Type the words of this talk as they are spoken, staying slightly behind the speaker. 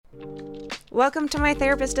Welcome to My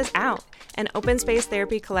Therapist is Out, an open space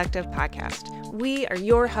therapy collective podcast. We are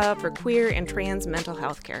your hub for queer and trans mental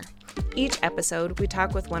health care. Each episode, we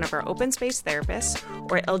talk with one of our open space therapists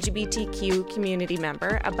or LGBTQ community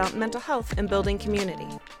member about mental health and building community.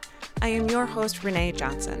 I am your host, Renee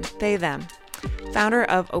Johnson, they, them. Founder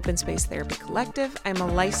of Open Space Therapy Collective, I'm a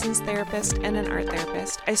licensed therapist and an art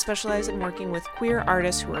therapist. I specialize in working with queer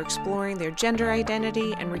artists who are exploring their gender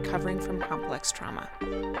identity and recovering from complex trauma.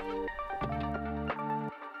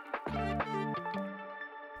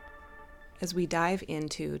 As we dive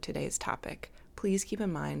into today's topic, please keep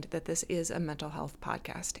in mind that this is a mental health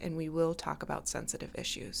podcast and we will talk about sensitive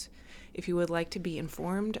issues. If you would like to be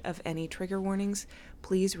informed of any trigger warnings,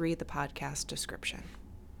 please read the podcast description.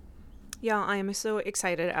 Y'all, I am so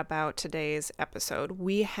excited about today's episode.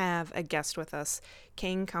 We have a guest with us,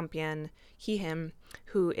 Kane, he, him,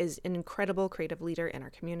 who is an incredible creative leader in our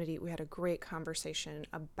community. We had a great conversation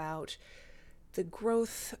about the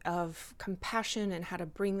growth of compassion and how to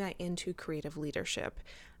bring that into creative leadership.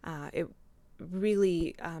 It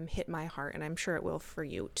really hit my heart, and I'm sure it will for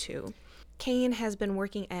you too. Kane has been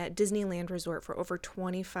working at Disneyland Resort for over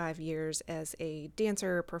 25 years as a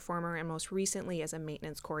dancer, performer, and most recently as a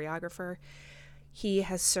maintenance choreographer. He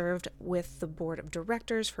has served with the board of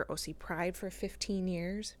directors for OC Pride for 15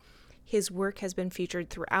 years. His work has been featured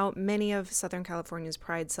throughout many of Southern California's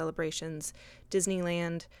Pride celebrations,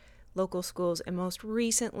 Disneyland, local schools, and most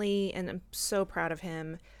recently, and I'm so proud of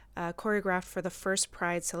him, choreographed for the first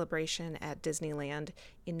Pride celebration at Disneyland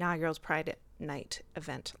inaugural Pride Night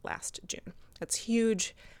event last June. That's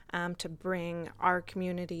huge to bring our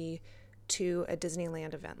community to a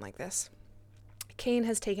Disneyland event like this. Kane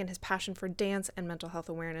has taken his passion for dance and mental health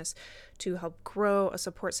awareness to help grow a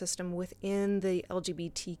support system within the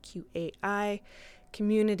LGBTQAI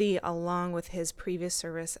community, along with his previous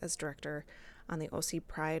service as director on the OC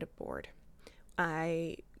Pride board.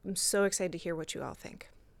 I am so excited to hear what you all think.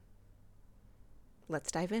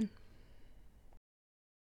 Let's dive in.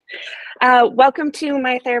 Welcome to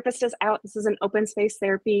My Therapist is Out. This is an open space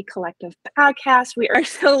therapy collective podcast. We are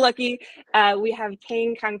so lucky. We have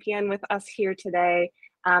Kongppien with us here today.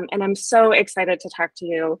 And I'm so excited to talk to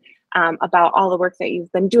you about all the work that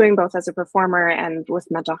you've been doing, both as a performer and with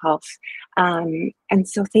mental health. And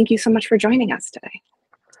so thank you so much for joining us today.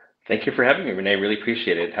 Thank you for having me, Renee. Really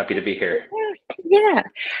appreciate it. Happy to be here. Yeah.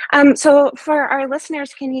 So for our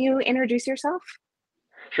listeners, can you introduce yourself?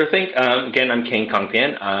 Sure thing. Again, I'm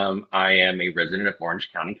Kongppien. I am a resident of Orange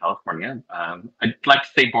County, California. I'd like to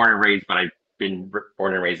say born and raised, but I've been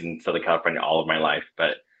born and raised in Southern California all of my life.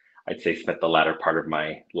 But I'd say spent the latter part of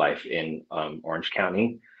my life in Orange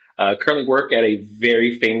County. Currently work at a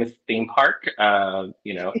very famous theme park,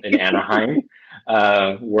 in Anaheim,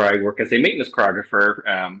 where I work as a maintenance choreographer.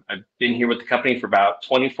 I've been here with the company for about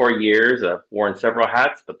 24 years. I've worn several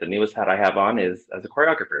hats, but the newest hat I have on is as a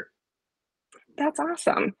choreographer. That's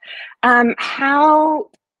awesome. How,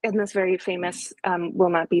 in this very famous, will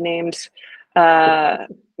not be named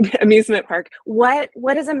amusement park, what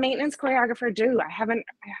does a maintenance choreographer do? I haven't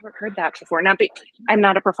heard that before. I'm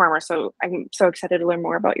not a performer, so I'm so excited to learn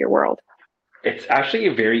more about your world. It's actually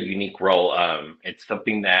a very unique role. It's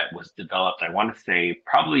something that was developed, I want to say,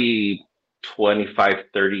 probably 25,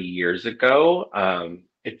 30 years ago.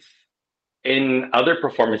 It's in other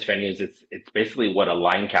performance venues, it's basically what a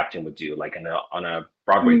line captain would do, like on a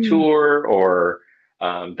Broadway tour or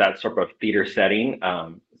that sort of theater setting.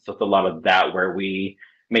 So it's a lot of that where we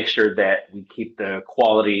make sure that we keep the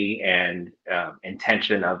quality and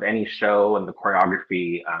intention of any show and the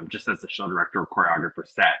choreography just as the show director or choreographer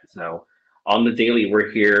set. So on the daily, we're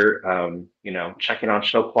here, checking on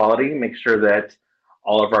show quality, make sure that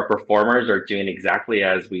all of our performers are doing exactly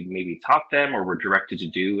as we maybe taught them or were directed to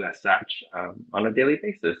do as such on a daily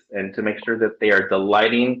basis, and to make sure that they are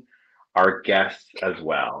delighting our guests as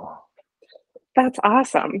well. That's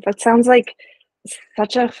awesome. That sounds like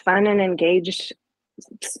such a fun and engaged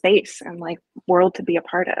space and like world to be a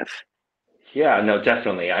part of. Yeah, no,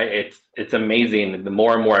 definitely. It's amazing. The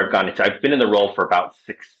more and more I've gone into, I've been in the role for about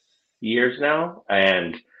 6 years now,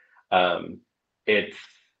 and it's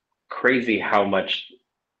crazy how much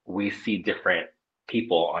we see different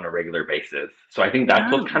people on a regular basis. So I think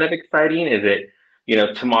that's what's kind of exciting. Is it,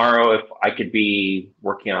 tomorrow if I could be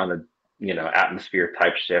working on a atmosphere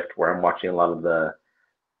type shift where I'm watching a lot of the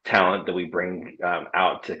talent that we bring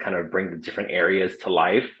out to kind of bring the different areas to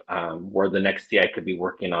life, where the next day I could be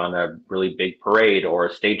working on a really big parade or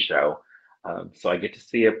a stage show. So I get to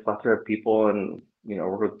see a plethora of people and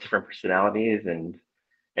work with different personalities and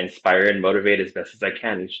inspire and motivate as best as I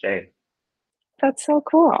can each day. That's so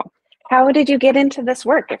cool. How did you get into this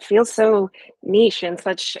work? It feels so niche and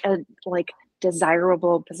such a like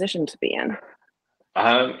desirable position to be in.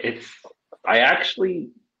 It's I actually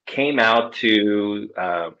came out to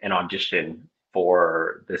an audition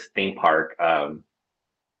for this theme park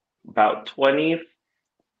about 20, a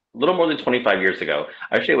little more than 25 years ago.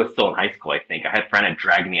 Actually, I was still in high school, I think. I had a friend that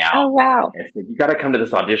dragged me Oh out wow. and said, "You got to come to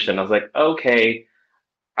this audition." I was like, "Okay."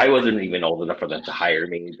 I wasn't even old enough for them to hire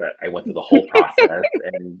me, but I went through the whole process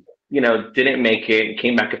and, didn't make it,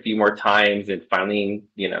 came back a few more times and finally,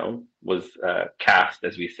 was cast,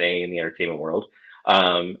 as we say in the entertainment world,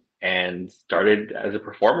 and started as a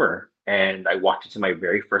performer. And I walked into my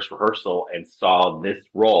very first rehearsal and saw this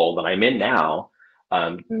role that I'm in now,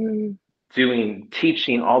 um, Mm,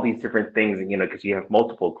 teaching all these different things. And, because you have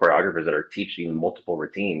multiple choreographers that are teaching multiple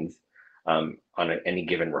routines on any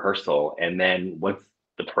given rehearsal. And then once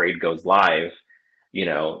the parade goes live,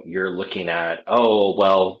 you're looking at, oh,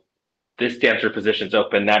 well, this dancer position's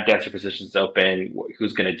open, that dancer position's open,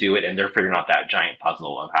 who's going to do it? And they're figuring out that giant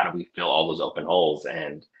puzzle of how do we fill all those open holes.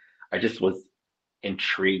 And I just was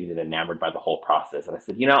intrigued and enamored by the whole process. And I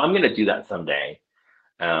said, I'm going to do that someday.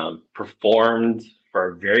 Performed for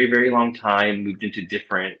a very, very long time, moved into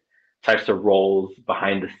different types of roles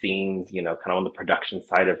behind the scenes, kind of on the production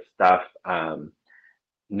side of stuff.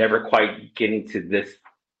 Never quite getting to this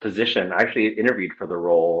position. I actually interviewed for the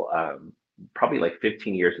role probably like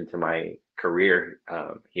 15 years into my career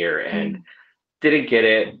here and mm. didn't get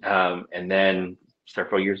it. And then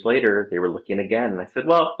several years later, they were looking again. And I said,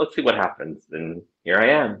 well, let's see what happens. And here I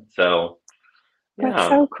am. So, That's yeah.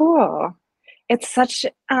 so cool. It's such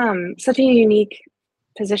a unique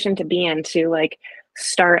position to be in to like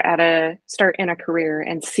start in a career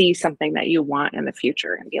and see something that you want in the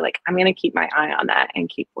future and be like, I'm gonna keep my eye on that and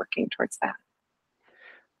keep working towards that.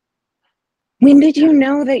 When did you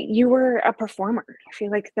know that you were a performer? I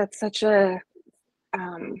feel like that's such a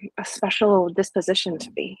special disposition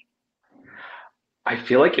to be. I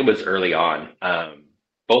feel like it was early on.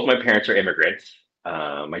 Both my parents are immigrants.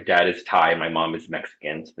 My dad is Thai, my mom is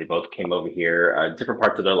Mexican. So they both came over here, different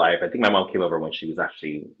parts of their life. I think my mom came over when she was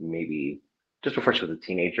actually maybe just before she was a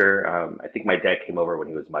teenager. I think my dad came over when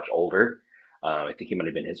he was much older. I think he might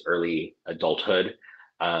have been his early adulthood.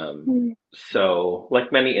 Um, Mm, so,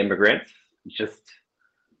 like many immigrants, just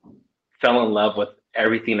fell in love with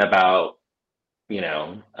everything about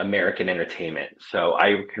American entertainment. So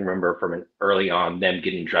I can remember from an early on them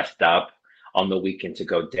getting dressed up on the weekend to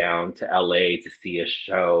go down to LA to see a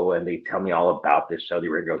show, and they tell me all about this show they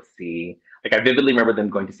were going to go see. Like I vividly remember them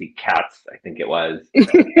going to see Cats, I think it was,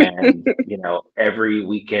 and every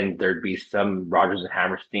weekend there'd be some Rodgers and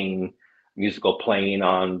Hammerstein musical playing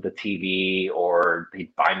on the TV, or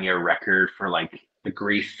they'd buy me a record for like the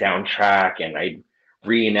Grease soundtrack, and I'd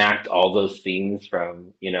reenact all those scenes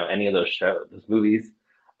from any of those shows, those movies,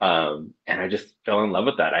 and I just fell in love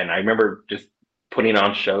with that. And I remember just putting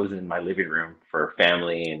on shows in my living room for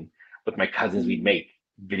family and with my cousins. We'd mm, make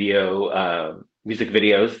music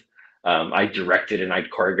videos. I directed and I'd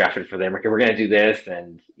choreograph it for them. Okay, we're gonna do this,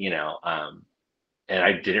 and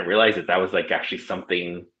I didn't realize that that was like actually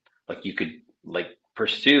something like you could like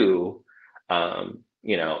pursue,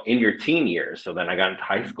 in your teen years. So then I got into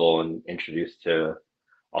high school and introduced to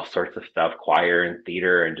all sorts of stuff, choir and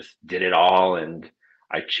theater, and just did it all. And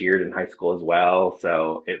I cheered in high school as well.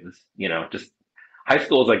 So it was, just high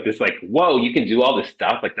school is like this, like, whoa, you can do all this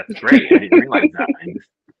stuff. Like, that's great. I didn't realize that. And just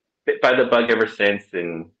bit by the bug ever since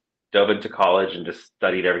and dove into college and just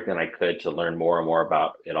studied everything I could to learn more and more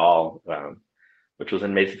about it all, which was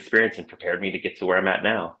an amazing experience and prepared me to get to where I'm at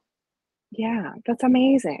now. yeah, that's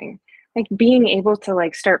amazing. Like being able to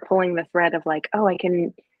like start pulling the thread of like, oh, I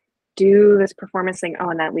can do this performance thing. Oh,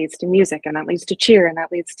 and that leads to music and that leads to cheer and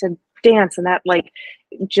that leads to dance and that like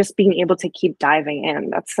just being able to keep diving in.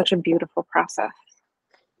 That's such a beautiful process.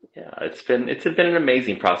 Yeah, it's been an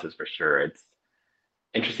amazing process for sure. It's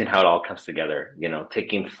interesting how it all comes together.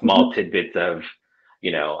 Taking small Mhm. tidbits of,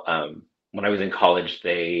 you know, um, when I was in college,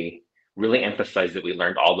 they really emphasized that we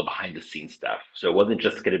learned all the behind the scenes stuff. So it wasn't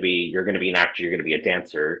just going to be you're going to be an actor, you're going to be a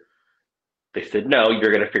dancer. They said no,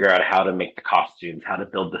 you're going to figure out how to make the costumes, how to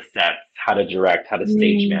build the sets, how to direct, how to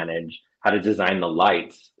stage Mm, manage, how to design the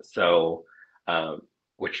lights. So, um,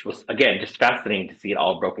 which was again just fascinating to see it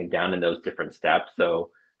all broken down in those different steps.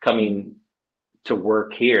 So coming to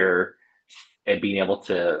work here and being able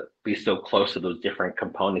to be so close to those different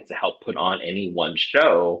components to help put on any one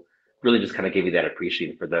show really just kind of gave you that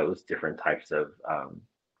appreciation for those different types of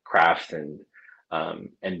crafts and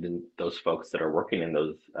then those folks that are working in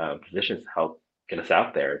those positions to help get us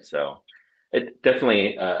out there. So it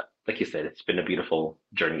definitely, like you said, it's been a beautiful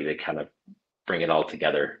journey to kind of bring it all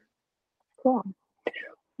together. Cool.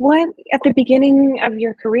 What at the beginning of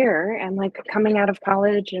your career and like coming out of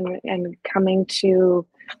college and coming to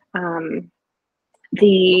um,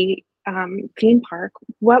 the theme park,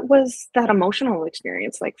 what was that emotional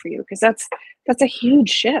experience like for you? Because that's a huge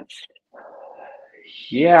shift.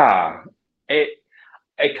 Yeah. It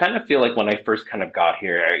I kind of feel like when I first kind of got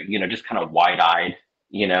here, just kind of wide-eyed,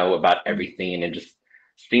 about everything and just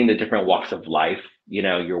seeing the different walks of life,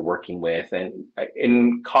 you're working with. And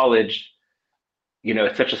in college,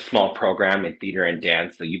 it's such a small program in theater and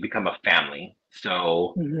dance, so you become a family.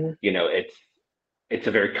 So, Mm-hmm. it's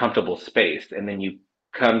a very comfortable space. And then you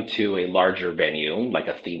come to a larger venue, like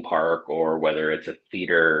a theme park, or whether it's a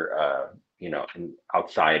theater,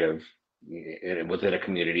 outside of within a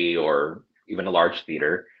community or even a large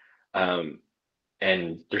theater. Um,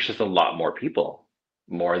 and there's just a lot more people,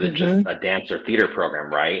 more than just Mm-hmm. a dance or theater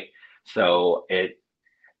program, right? So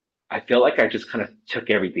I feel like I just kind of took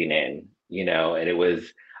everything in, and it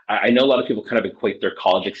was, I know a lot of people kind of equate their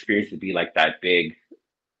college experience to be like that big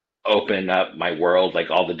open up my world,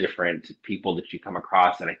 like all the different people that you come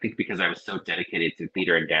across. And I think because I was so dedicated to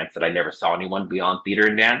theater and dance that I never saw anyone beyond theater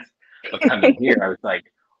and dance. But coming here, I was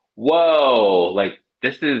like, whoa, like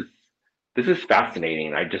this is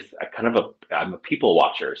fascinating. I'm a people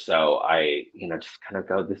watcher. So I, just kind of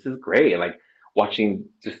go, this is great. And like watching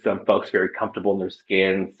just some folks very comfortable in their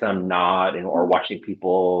skin, some not, and or watching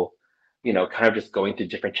people, kind of just going through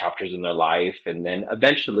different chapters in their life. And then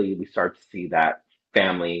eventually we start to see that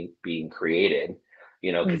family being created,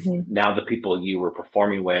 because Mm-hmm. now the people you were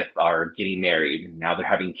performing with are getting married. Now they're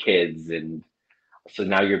having kids. And so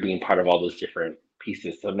now you're being part of all those different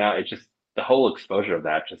pieces. So now it's just the whole exposure of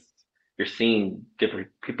that, just you're seeing different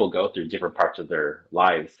people go through different parts of their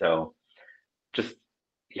lives. So just,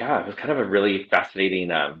 yeah, it was kind of a really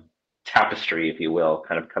fascinating tapestry, if you will,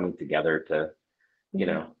 kind of coming together to, you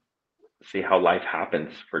Mm-hmm. know, see how life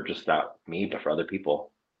happens for just not me, but for other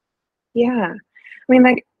people. Yeah. I mean,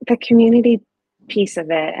 like the community piece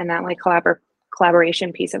of it and that like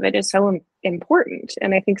collaboration piece of it is so important.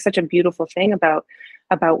 And I think such a beautiful thing about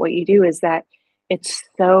what you do is that it's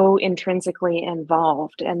so intrinsically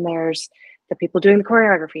involved. And there's the people doing the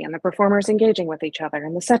choreography and the performers engaging with each other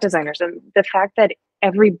and the set designers and the fact that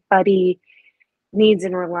everybody needs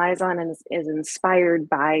and relies on and is inspired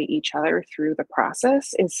by each other through the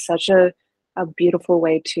process is such a beautiful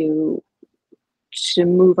way to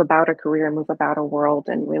move about a career, move about a world,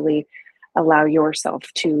 and really allow yourself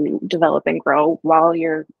to develop and grow while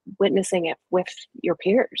you're witnessing it with your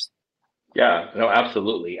peers. Yeah, no,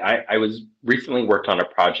 absolutely. I was recently worked on a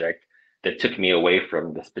project that took me away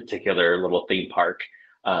from this particular little theme park,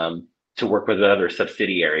 to work with another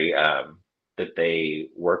subsidiary, that they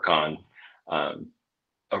work on, um,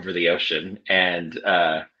 over the ocean. And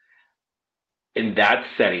in that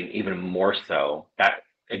setting, even more so, that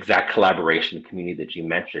exact collaboration community that you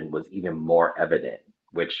mentioned was even more evident,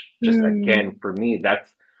 which just Mm, again, for me,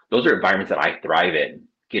 those are environments that I thrive in,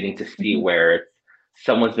 getting to see mhm, where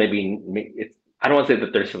someone's it's, I don't want to say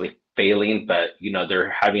that they're simply failing, but they're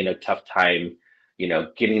having a tough time,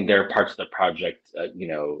 getting their parts of the project,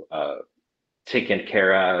 taken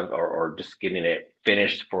care of, or just getting it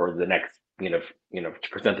finished for the next, to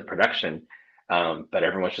present the production. But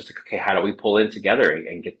everyone's just like, okay, how do we pull in together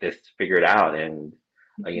and get this figured out? And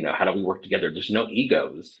mhm, how do we work together? There's no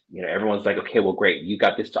egos. Everyone's like, okay, well, great, you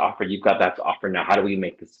got this to offer, you've got that to offer. Now, how do we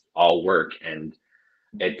make this all work? And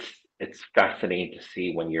it's it's fascinating to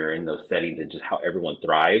see when you're in those settings and just how everyone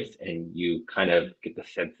thrives, and you kind of get the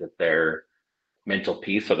sense that their mental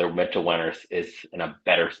peace or their mental wellness is in a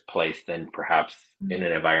better place than perhaps in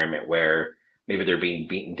an mhm, environment where maybe they're being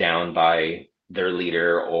beaten down by their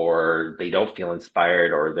leader, or they don't feel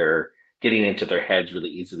inspired, or they're getting into their heads really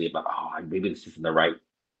easily about, oh, maybe this isn't the right,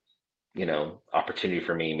 opportunity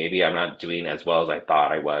for me. Maybe I'm not doing as well as I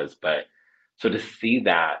thought I was. But so to see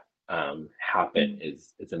that happen mhm,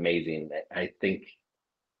 is amazing. I think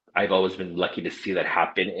I've always been lucky to see that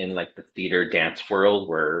happen in like the theater dance world,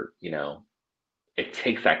 where it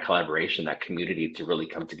takes that collaboration, that community to really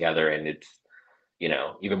come together. And it's,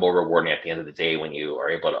 even more rewarding at the end of the day when you are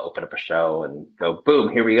able to open up a show and go, boom,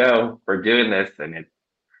 here we go, we're doing this. And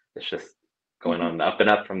it's just going mhm. on up and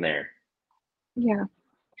up from there. Yeah.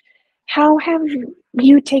 How have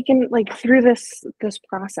you taken like through this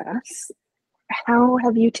process? How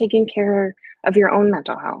have you taken care of your own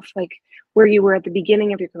mental health? Like where you were at the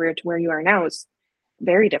beginning of your career to where you are now is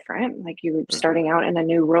very different. Like you were Mhm. starting out in a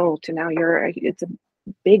new role to now it's a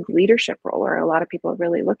big leadership role where a lot of people are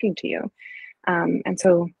really looking to you. And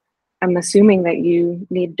so I'm assuming that you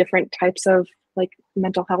need different types of like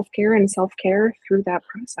mental health care and self care through that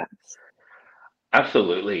process.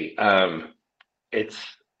 Absolutely. It's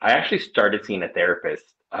I actually started seeing a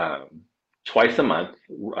therapist twice a month.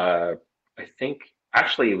 Uh, I think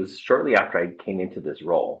actually it was shortly after I came into this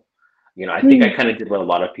role. I think I Mm, kind of did what a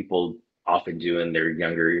lot of people often do in their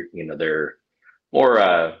younger, their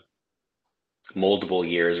more moldable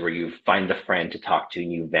years, where you find a friend to talk to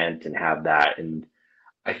and you vent and have that. And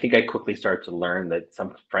I think I quickly started to learn that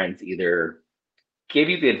some friends either gave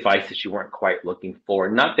you the advice that you weren't quite looking for.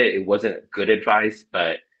 Not that it wasn't good advice,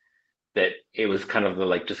 but that it was kind of the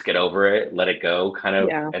like just get over it, let it go kind of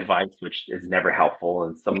yeah. advice, which is never helpful.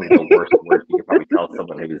 And some of the worst words you could probably tell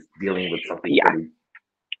someone who is dealing with something Yeah. pretty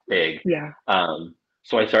big. Yeah.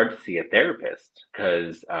 So I started to see a therapist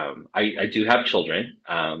because I do have children,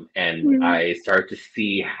 and Mm, I started to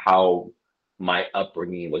see how my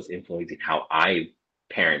upbringing was influencing how I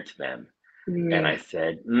parent them. And mm. I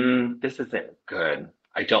said, this isn't good.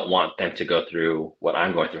 I don't want them to go through what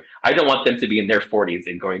I'm going through. I don't want them to be in their 40s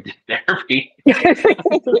and going to therapy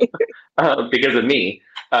because of me.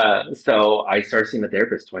 So I started seeing a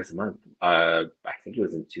therapist twice a month. I think it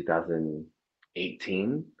was in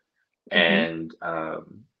 2018. Mhm. And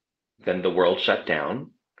then the world shut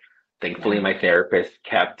down. Thankfully, Yeah. my therapist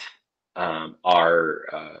kept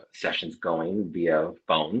our sessions going via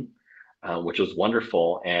phone, which was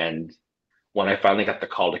wonderful. And when I finally got the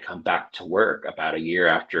call to come back to work about a year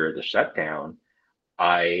after the shutdown,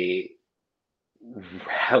 I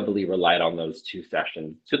heavily relied on those two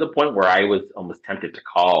sessions to the point where I was almost tempted to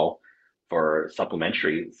call for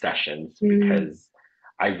supplementary sessions Mm, because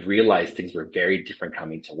I realized things were very different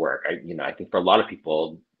coming to work. I think for a lot of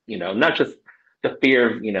people, not just the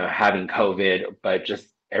fear of, having COVID, but just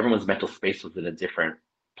everyone's mental space was in a different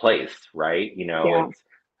place, right? yeah.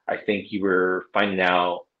 I think you were finding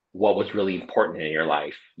out what was really important in your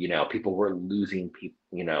life. People were losing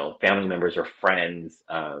people, family members or friends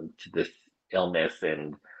to this illness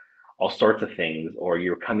and all sorts of things, or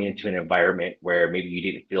you're coming into an environment where maybe you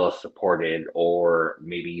didn't feel as supported, or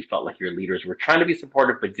maybe you felt like your leaders were trying to be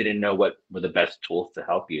supportive but didn't know what were the best tools to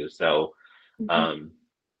help you. So Mhm. um,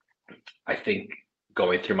 I think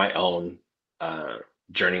going through my own uh,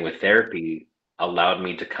 journey with therapy allowed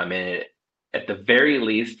me to come in at the very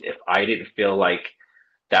least, if I didn't feel like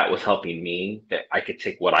that was helping me, that I could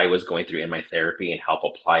take what I was going through in my therapy and help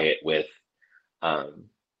apply it with um,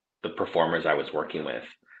 the performers I was working with.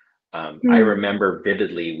 I Mm, remember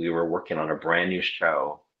vividly, we were working on a brand new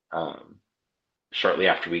show um, shortly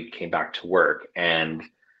after we came back to work, and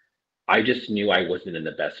I just knew I wasn't in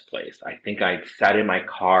the best place. I think I sat in my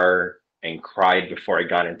car and cried before I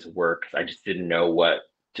got into work because I just didn't know what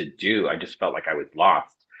to do. I just felt like I was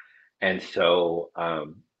lost. And so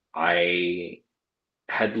I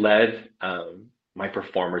had led my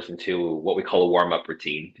performers into what we call a warm up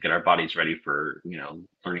routine to get our bodies ready for,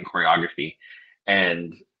 learning choreography.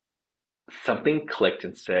 And something clicked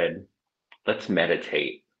and said, let's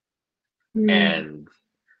meditate. mm. And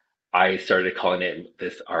I started calling it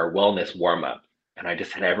this our wellness warm up. And I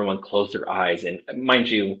just had everyone close their eyes. And mind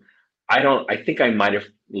you, I think I might have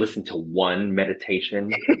listened to one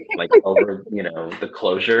meditation like over, the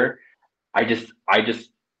closure. I just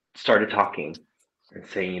started talking and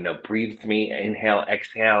saying, breathe with me, inhale,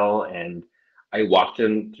 exhale. And I walked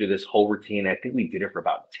them through this whole routine. I think we did it for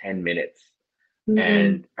about 10 minutes. Mm,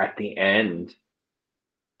 And at the end,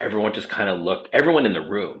 everyone just kind of looked, everyone in the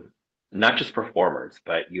room, not just performers,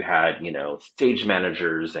 but you had, stage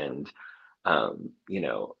managers and, um, you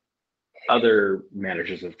know, other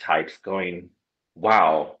managers of types going,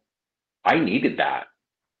 wow, I needed that.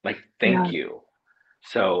 Like, yeah. thank you.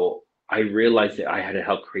 So I realized that I had to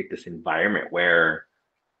help create this environment where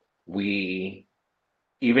we,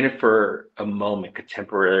 even if for a moment, could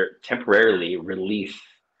temporarily release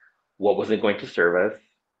what wasn't going to serve us,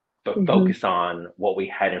 but Mhm. focus on what we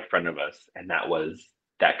had in front of us, and that was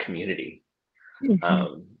that community. Mhm.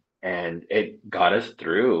 Um, and it got us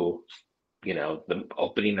through, the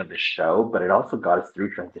opening of the show, but it also got us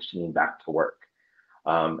through transitioning back to work.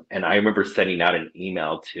 And I remember sending out an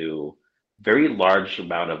email to very large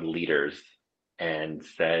amount of leaders and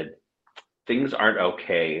said, things aren't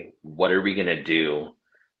okay. What are we going to do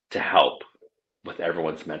to help with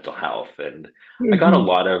everyone's mental health? And I got a Mhm.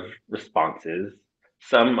 lot of responses.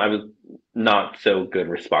 Some I was not so good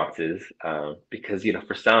responses because,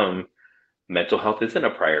 for some, mental health isn't a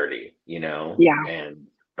priority, Yeah. and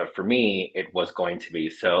but for me, it was going to be.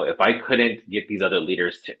 So if I couldn't get these other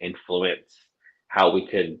leaders to influence how we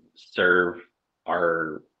could serve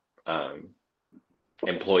our um,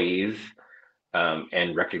 employees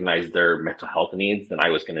and recognize their mental health needs, then I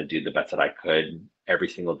was going to do the best that I could every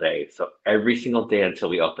single day. So every single day until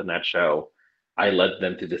we opened that show, I led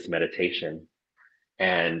them through this meditation.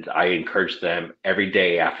 And I encourage them every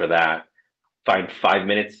day after that, find 5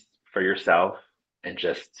 minutes for yourself and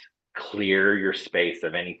just clear your space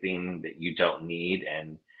of anything that you don't need,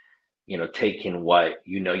 and take in what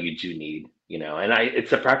you do need. And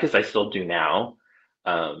it's a practice I still do now.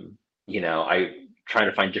 um I try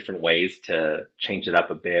to find different ways to change it up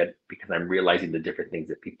a bit because I'm realizing the different things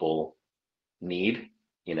that people need.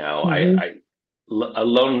 Mm-hmm.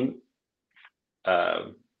 Alone,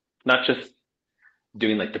 not just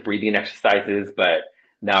doing like the breathing exercises, but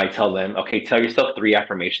now I tell them, okay, tell yourself 3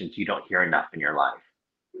 affirmations you don't hear enough in your life,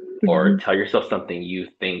 or Mm-hmm. tell yourself something you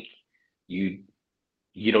think you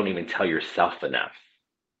you don't even tell yourself enough.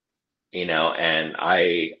 And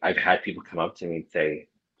I've had people come up to me and say,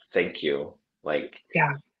 thank you. Like,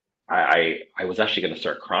 Yeah. I was actually going to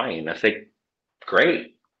start crying. I say,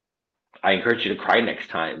 great. I encourage you to cry next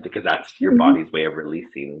time, because that's your Mm-hmm. body's way of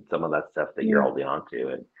releasing some of that stuff that you're Yeah. holding on to.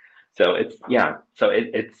 And so it's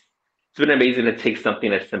been amazing to take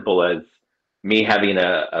something as simple as me having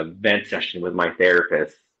a vent session with my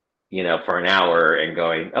therapist, for an hour, and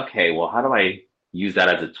going, okay, well, how do I use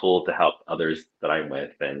that as a tool to help others that I'm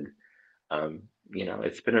with? And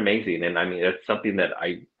it's been amazing. And I mean, it's something that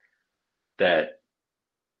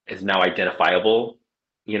is now identifiable,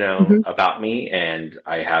 Mm-hmm. about me. And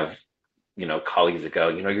I have, colleagues that go,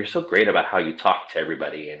 you're so great about how you talk to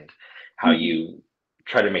everybody, and how you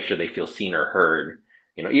try to make sure they feel seen or heard,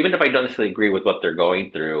 even if I don't necessarily agree with what they're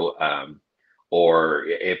going through, or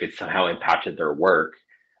if it's somehow impacted their work.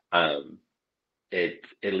 It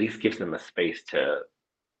at least gives them a space to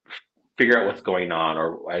figure out what's going on,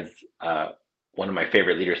 or as one of my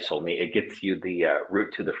favorite leaders told me, it gets you the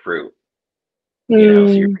root to the fruit. So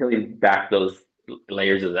you're Mm. peeling back those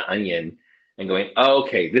layers of the onion and going, oh,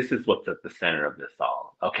 okay, this is what's at the center of this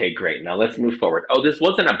all. Okay, great. Now let's move forward. Oh, this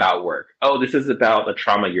wasn't about work. Oh, this is about the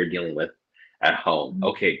trauma you're dealing with at home.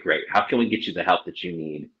 Okay, great. How can we get you the help that you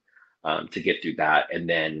need, to get through that? And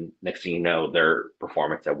then next thing you know, their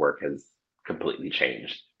performance at work has completely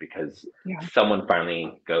changed because Yeah. someone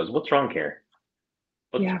finally goes, "What's wrong here?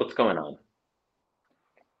 What's Yeah. what's going on?"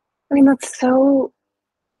 I mean, that's so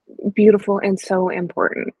beautiful and so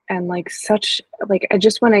important. And like, I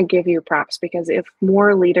just want to give you props, because if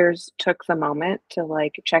more leaders took the moment to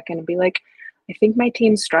like check in and be like, I think my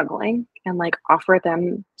team's struggling, and like offer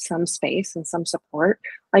them some space and some support,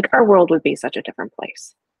 like our world would be such a different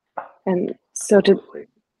place. And so to Absolutely.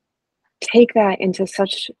 take that into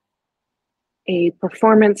such a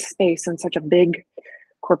performance space and such a big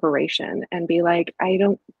corporation and be like, I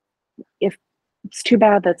don't, if it's too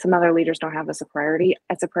bad that some other leaders don't have this a priority.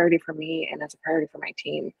 It's a priority for me, and it's a priority for my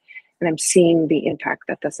team. And I'm seeing the impact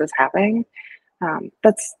that this is having.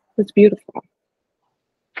 That's beautiful.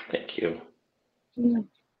 Thank you. Yeah.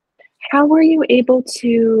 How were you able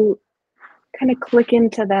to kind of click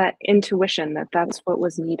into that intuition that that's what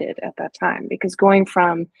was needed at that time? Because going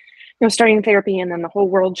from, starting therapy and then the whole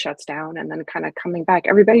world shuts down, and then kind of coming back,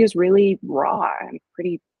 everybody was really raw and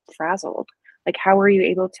pretty frazzled. Like, how were you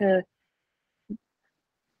able to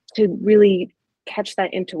really catch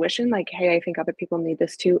that intuition, like, hey, I think other people need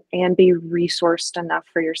this too, and be resourced enough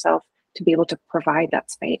for yourself to be able to provide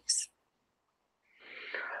that space?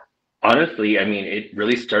 Honestly, I mean, it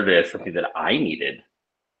really started as something that I needed.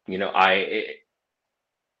 You know, I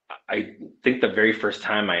think the very first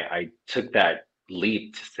time I took that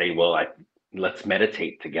leap to say, well, let's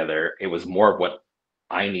meditate together, it was more of what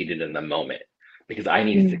I needed in the moment, because I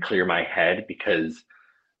needed to Mm. clear my head, because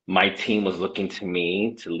my team was looking to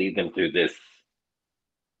me to lead them through this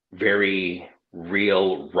very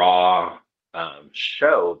real, raw,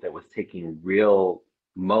 show that was taking real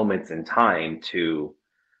moments in time to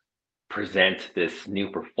present this new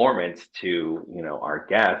performance to our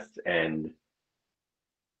guests. And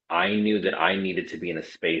I knew that I needed to be in a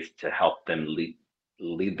space to help them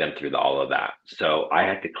lead them through all of that. So I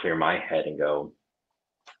had to clear my head and go,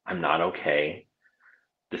 I'm not okay.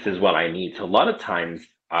 This is what I need. So a lot of times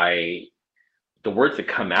the words that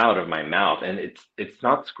come out of my mouth, and it's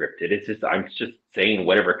not scripted. It's just I'm just saying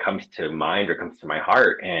whatever comes to mind or comes to my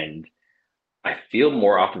heart. And I feel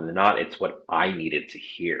more often than not it's what I needed to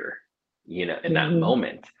hear, in that Mhm.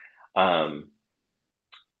 moment. Um,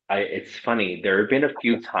 it's funny. There have been a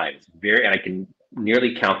few times, and I can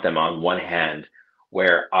nearly count them on one hand,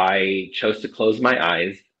 where I chose to close my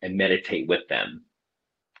eyes and meditate with them.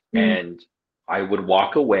 Mm. And I would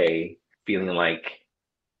walk away feeling like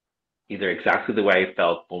either exactly the way I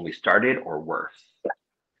felt when we started or worse,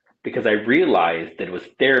 because I realized that it was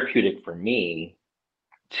therapeutic for me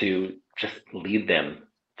to just lead them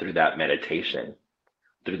through that meditation,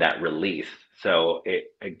 through that release. So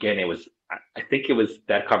it was, I think it was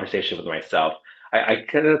that conversation with myself. I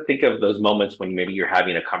kind of think of those moments when maybe you're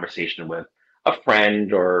having a conversation with a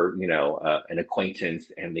friend or, an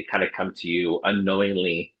acquaintance, and they kind of come to you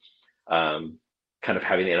unknowingly, um, kind of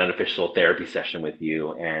having an unofficial therapy session with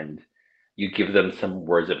you, and you give them some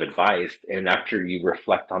words of advice. And after you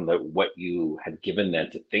reflect on what you had given them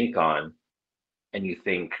to think on, and you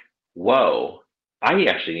think, whoa, I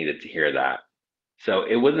actually needed to hear that. So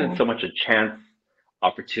it wasn't Yeah. so much a chance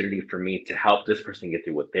opportunity for me to help this person get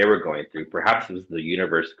through what they were going through. Perhaps it was the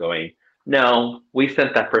universe going, no, we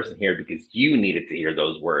sent that person here because you needed to hear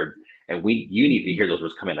those words, and you need to Mhm. hear those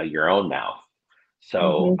words coming out of your own mouth.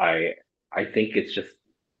 So Mhm. I think it's just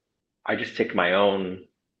I just take my own.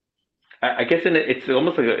 I guess it's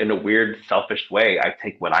almost like in a weird selfish way. I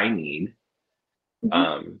take what I need,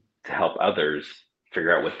 Mhm. to help others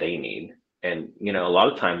figure out what they need. And, a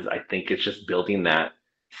lot of times I think it's just building that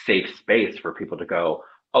safe space for people to go,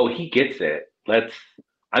 oh, he gets it.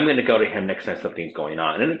 I'm going to go to him next time something's going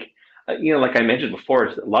on. And, like I mentioned before,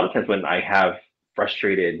 a lot of times when I have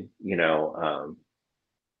frustrated,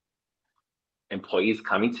 employees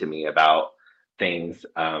coming to me about things,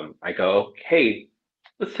 I go, hey,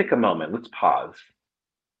 let's take a moment. Let's pause.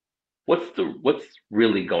 What's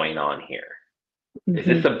really going on here? Is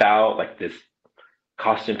this Mhm. about like this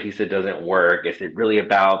costume piece that doesn't work? Is it really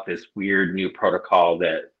about this weird new protocol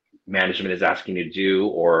that management is asking you to do,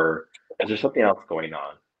 or is there something else going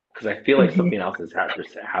on? Because I feel like Mhm. something else is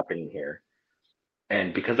just happening here.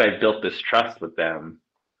 And because I built this trust with them,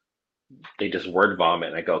 they just word vomit,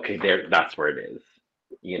 and I go, okay, that's where it is.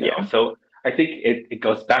 Yeah. So I think it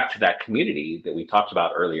goes back to that community that we talked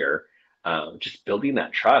about earlier. Just building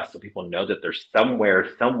that trust so people know that there's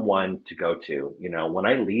someone to go to. When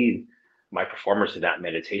I lead my performers to that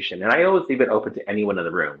meditation, and I always leave it open to anyone in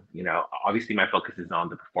the room. Obviously my focus is on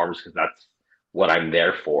the performers because that's what I'm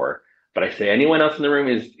there for. But I say anyone else in the room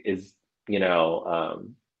is you know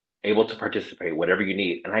um, able to participate, whatever you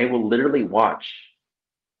need, and I will literally watch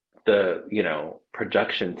the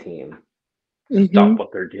production team stop Mhm.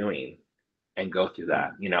 what they're doing and go through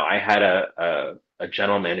that. I had a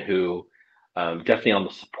gentleman who, definitely on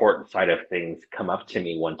the support side of things, come up to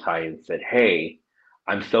me one time and said, hey,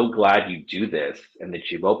 I'm so glad you do this and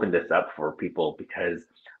that you've opened this up for people, because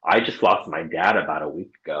I just lost my dad about a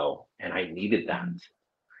week ago and I needed that. Mhm.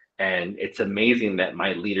 And it's amazing that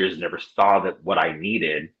my leaders never saw that what I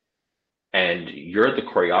needed, and you're the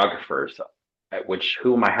choreographers, at which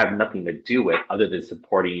whom I have nothing to do with other than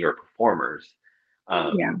supporting your performers.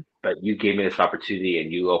 Yeah. But you gave me this opportunity,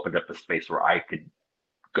 and you opened up a space where I could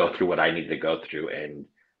go through what I need to go through and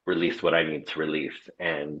release what I need to release.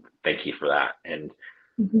 And thank you for that. And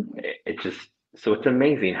Mhm. it just, so it's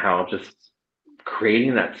amazing how just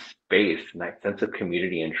creating that space and that sense of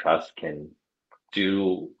community and trust can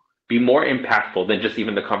do be more impactful than just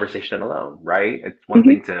even the conversation alone, right? It's one Mhm.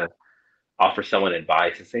 thing to offer someone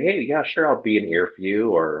advice and say, hey, yeah, sure, I'll be an ear for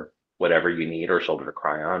you or whatever you need or shoulder to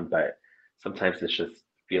cry on. But sometimes it's just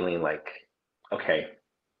feeling like, okay,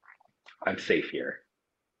 I'm safe here.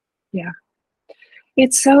 Yeah.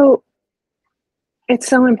 It's so it's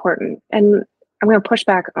so important. And I'm going to push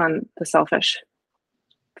back on the selfish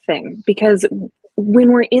thing because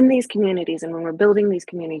when we're in these communities and when we're building these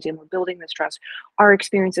communities and we're building this trust, our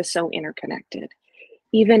experience is so interconnected.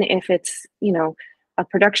 Even if it's, a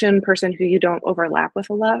production person who you don't overlap with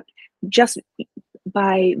a lot, just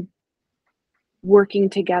by working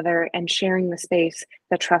together and sharing the space,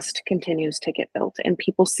 the trust continues to get built and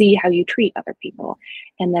people see how you treat other people.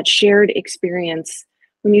 And that shared experience,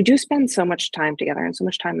 when you do spend so much time together and so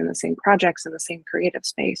much time in the same projects in the same creative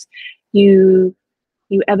space, you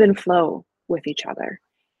you ebb and flow with each other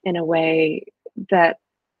in a way that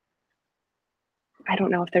I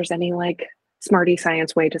don't know if there's any like smarty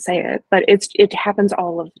science way to say it, but it happens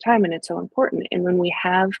all of the time and it's so important. And when we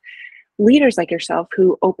have leaders like yourself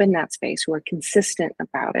who open that space, who are consistent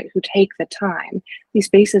about it, who take the time, these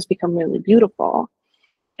spaces become really beautiful.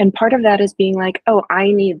 And part of that is being like, oh,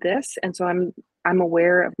 I need this. And so I'm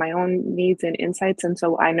aware of my own needs and insights. And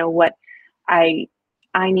so I know what I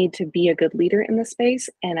I need to be a good leader in this space.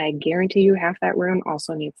 And I guarantee you half that room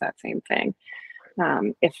also needs that same thing,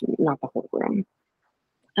 if not the whole room.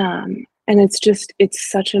 And it's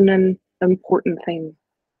such important thing,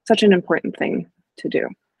 such an important thing to do.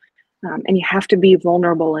 And you have to be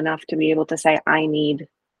vulnerable enough to be able to say, I need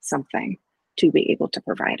something to be able to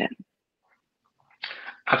provide it.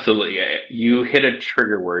 Absolutely. You hit a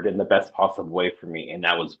trigger word in the best possible way for me, and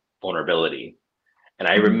that was vulnerability. And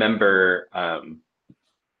I Mhm. remember,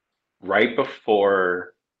 right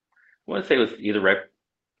before, I want to say it was either right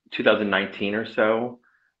 2019 or so.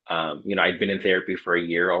 I'd been in therapy for a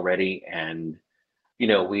year already, and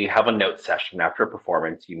we have a note session after a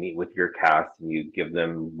performance. You meet with your cast and you give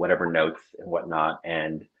them whatever notes and whatnot.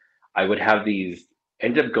 And I would have these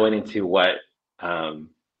end up going into what um,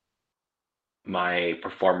 my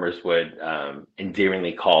performers would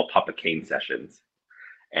endearingly call Papa Kane sessions.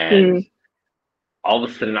 And Mm, all of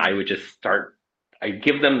a sudden I would just start. I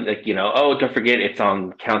give them like, oh, don't forget it's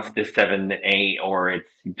on counts this 7 and 8, or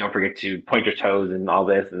it's don't forget to point your toes and all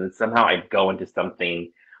this, and then somehow I'd go into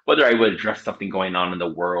something, whether I would address something going on in the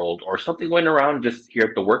world or something going around just here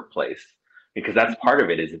at the workplace, because that's part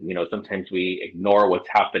of it. Is sometimes we ignore what's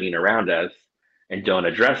happening around us and don't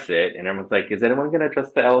address it, and everyone's like, is anyone going to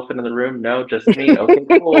address the elephant in the room? No, just me. Okay,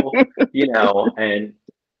 cool. And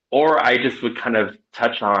or I just would kind of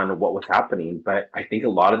touch on what was happening. But I think a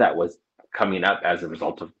lot of that was coming up as a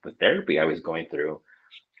result of the therapy I was going through.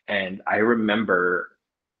 And I remember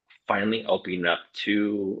finally opening up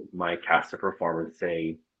to my cast of performers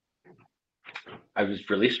saying, I was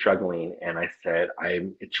really struggling. And I said,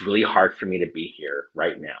 it's really hard for me to be here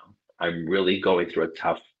right now. I'm really going through a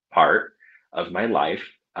tough part of my life.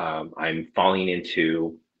 I'm falling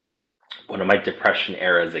into one of my depression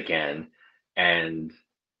eras again. And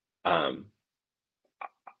um,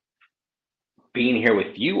 being here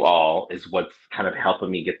with you all is what's kind of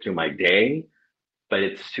helping me get through my day, but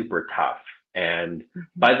it's super tough. And mhm.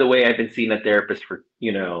 by the way, I've been seeing a therapist for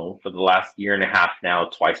the last year and a half now,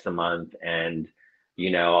 twice a month. And,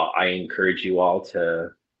 I encourage you all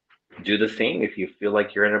to do the same if you feel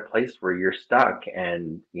like you're in a place where you're stuck,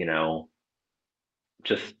 and,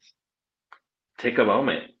 just take a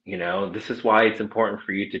moment. This is why it's important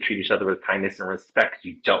for you to treat each other with kindness and respect.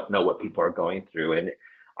 You don't know what people are going through. And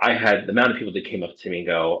I had the amount of people that came up to me and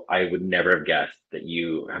go, I would never have guessed that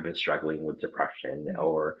you have been struggling with depression,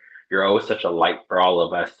 or you're always such a light for all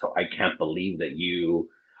of us. So I can't believe that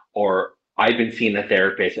or I've been seeing a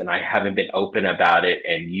therapist and I haven't been open about it.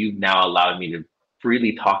 And you've now allowed me to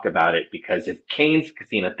freely talk about it, because if Kane's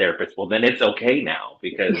seeing a therapist, well, then it's okay now,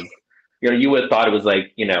 because you would have thought it was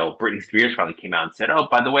like, Britney Spears finally came out and said, "Oh,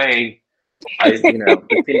 by the way,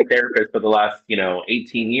 been seeing a therapist for the last,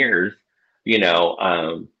 18 years." You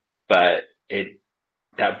know, but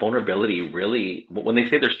that vulnerability really, when they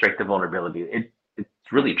say there's strength to vulnerability,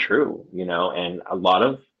 it's really true. And a lot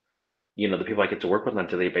of the people I get to work with on a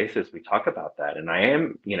daily basis, we talk about that, and I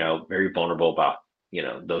am very vulnerable about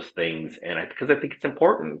those things, and because I think it's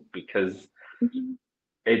important, because Mhm.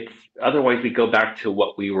 it's otherwise we go back to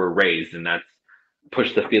what we were raised, and that's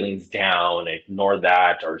push the feelings down, ignore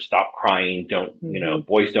that, or stop crying. Don't, Mhm.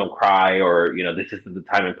 boys don't cry, or, this isn't the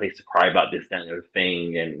time and place to cry about this, that, and the other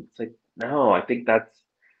thing. And it's like, no, I think that's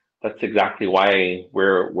exactly why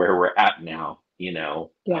we're where we're at now,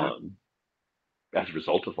 Yeah. as a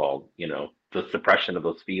result of all, the suppression of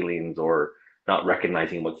those feelings, or not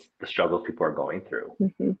recognizing what's the struggles people are going through.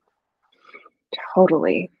 Mhm.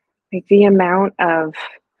 Totally. Like the amount of,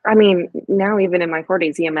 I mean, now even in my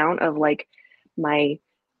 40s, the amount of like my,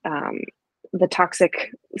 um, the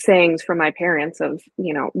toxic sayings from my parents of,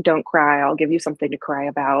 don't cry, I'll give you something to cry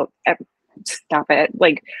about. Stop it.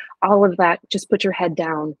 Like all of that, just put your head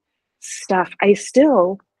down stuff.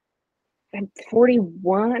 I'm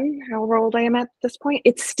 41, however old I am at this point.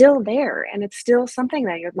 It's still there. And it's still something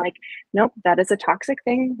that you're like, nope, that is a toxic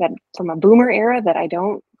thing that from a boomer era that I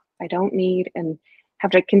don't need, and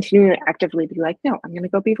have to continue to actively be like, no, I'm going to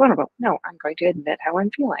go be vulnerable. No, I'm going to admit how I'm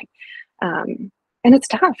feeling. Um, and it's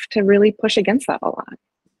tough to really push against that a lot.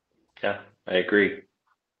 Yeah, I agree.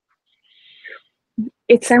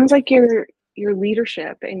 It sounds like your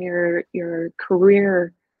leadership and your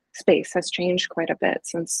career space has changed quite a bit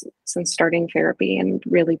since starting therapy and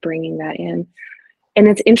really bringing that in. And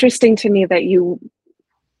it's interesting to me that you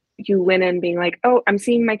went in being like, oh, I'm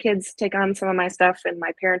seeing my kids take on some of my stuff and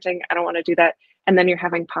my parenting. I don't want to do that. And then you're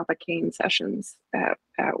having Papa Kane sessions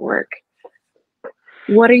at work.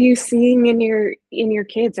 What are you seeing in your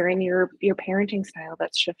kids or in your parenting style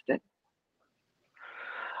that's shifted?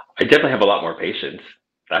 I definitely have a lot more patience.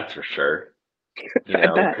 That's for sure. I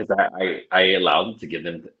bet. Because I allowed them to give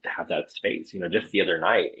them to have that space. Just the other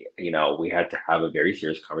night, we had to have a very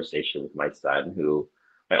serious conversation with my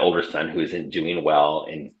older son, who isn't doing well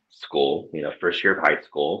in school, first year of high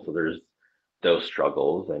school. So there's those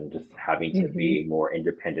struggles, and just having to Hmm. be a more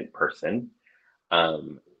independent person.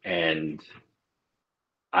 And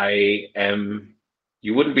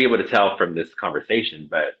you wouldn't be able to tell from this conversation,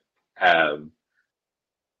 but um,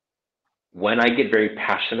 when I get very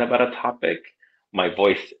passionate about a topic, my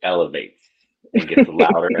voice elevates and gets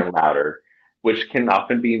louder and louder, which can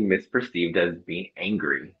often be misperceived as being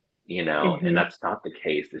angry, and Hmm. that's not the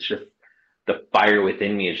case. It's just the fire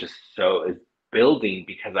within me is just so is building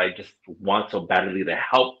because I just want so badly to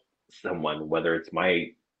help someone, whether it's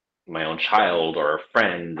my own child or a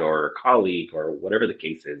friend or a colleague or whatever the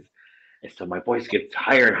case is. And so my voice gets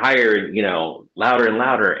higher and higher, and louder and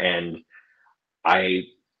louder, and I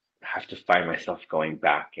have to find myself going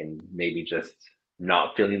back and maybe just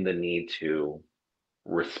not feeling the need to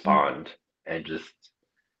respond and just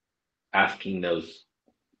asking those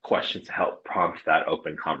questions to help prompt that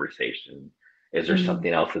open conversation. Is there Mm-hmm.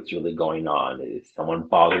 something else that's really going on? Is someone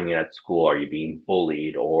bothering you at school? Are you being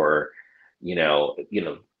bullied? Or,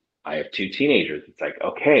 I have two teenagers. It's like,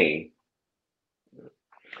 okay,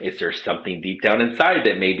 is there something deep down inside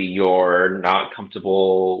that maybe you're not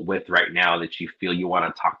comfortable with right now that you feel you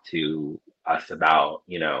want to talk to us about,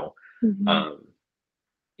 Mm-hmm. um,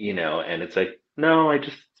 and it's like, no, I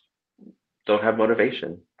just don't have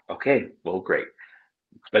motivation. Okay, well, great.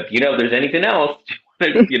 But there's anything else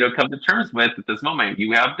come to terms with at this moment.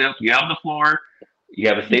 You have the floor, you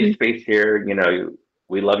have a safe Mm-hmm. space here.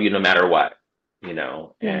 We love you no matter what. Yeah.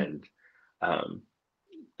 And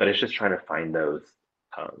but it's just trying to find those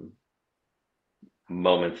um,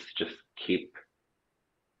 moments to just keep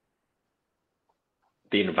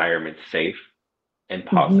the environment safe and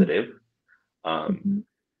Mm-hmm. positive, um, Mm-hmm.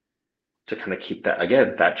 to kind of keep that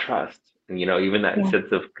again that trust and even that Yeah.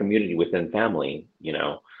 sense of community within family.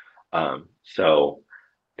 So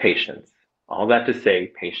patience. All that to say,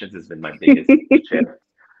 patience has been my biggest shift.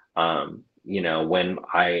 When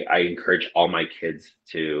I encourage all my kids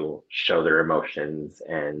to show their emotions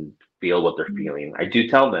and feel what they're feeling, I do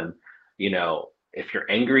tell them, if you're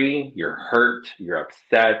angry, you're hurt, you're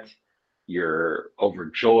upset, you're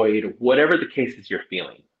overjoyed, whatever the case is you're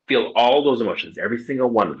feeling, feel all those emotions, every single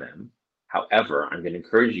one of them. However, I'm going to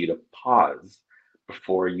encourage you to pause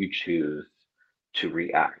before you choose to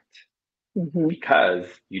react, Mm-hmm. because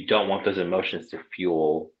you don't want those emotions to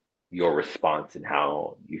fuel your response and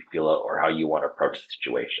how you feel it or how you want to approach the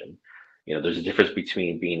situation. There's a difference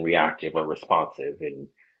between being reactive or responsive, and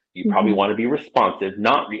you probably Mm-hmm. want to be responsive,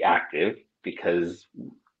 not reactive, because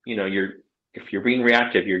you're if you're being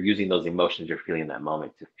reactive, you're using those emotions you're feeling in that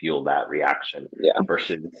moment to fuel that reaction Yeah.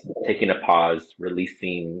 versus taking a pause,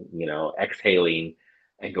 releasing, exhaling,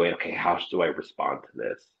 and going, okay, how do I respond to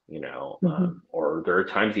this? Mm-hmm. Or there are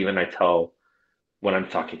times even I tell when I'm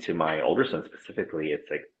talking to my older son specifically, it's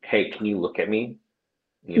like, hey, can you look at me?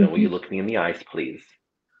 Will Mm-hmm. you look me in the eyes, please?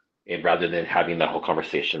 And rather than having that whole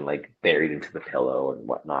conversation like buried into the pillow and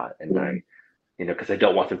whatnot. And Yeah. because I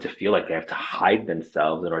don't want them to feel like they have to hide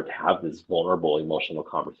themselves in order to have this vulnerable emotional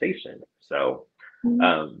conversation. So, Mm-hmm.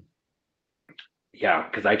 um, yeah,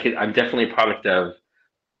 because I'm definitely a product of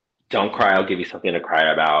don't cry, I'll give you something to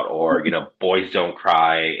cry about, or boys don't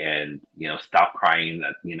cry, and stop crying.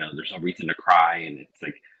 That there's no reason to cry, and it's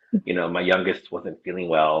like my youngest wasn't feeling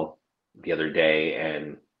well the other day,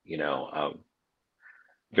 and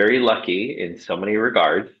very lucky in so many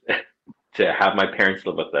regards to have my parents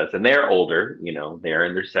live with us, and they're older, they're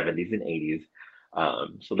in their 70s and 80s,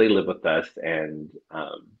 so they live with us, and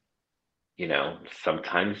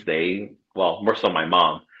sometimes well, more so my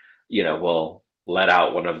mom, will let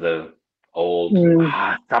out one of the old,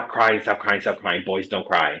 Mm-hmm. stop crying, stop crying, stop crying, boys don't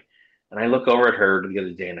cry. And I look over at her the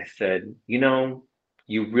other day and I said,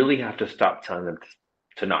 you really have to stop telling them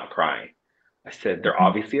to not cry. I said, they're Mm-hmm.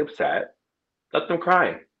 obviously upset. Let them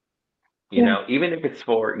cry. Yeah. Even if it's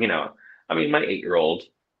for, I mean, my 8-year-old,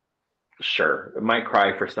 sure, might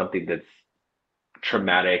cry for something that's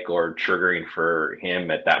traumatic or triggering for him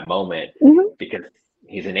at that moment Mm-hmm. because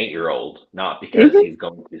he's an 8-year-old, not because Mm-hmm. he's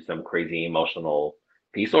going through some crazy emotional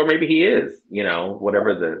piece, or maybe he is,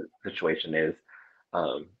 whatever the situation is.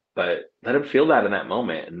 Um, but let him feel that in that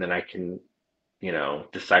moment, and then I can,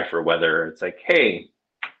 decipher whether it's like, hey,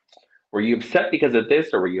 were you upset because of this,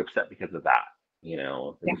 or were you upset because of that? And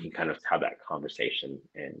Yeah. we can kind of have that conversation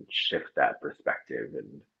and shift that perspective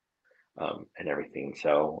and everything.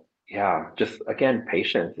 So yeah, just again,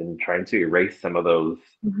 patience and trying to erase some of those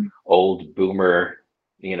Mm-hmm. old boomer,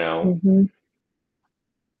 you know, Mm-hmm.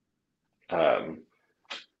 um,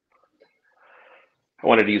 I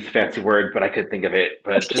wanted to use a fancy word, but I couldn't think of it.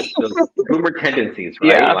 But just those boomer tendencies,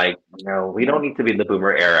 right? Yeah. Like, we Yeah. don't need to be in the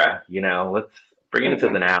boomer era. Let's bring it into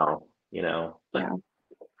Yeah. the now. Yeah.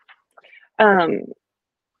 Um,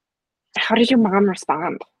 how did your mom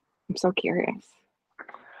respond? I'm so curious.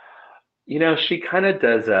 She kind of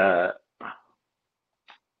does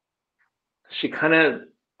she kind of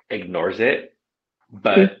ignores it,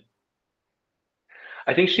 but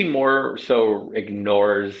I think she more so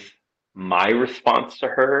ignores my response to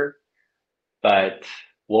her, but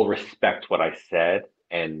will respect what I said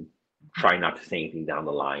and try not to say anything down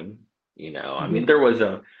the line. I Mm-hmm. mean, there was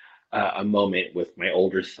a moment with my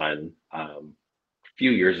older son a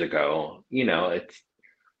few years ago. It's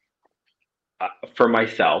for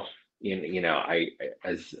myself. I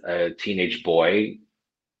as a teenage boy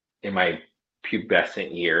in my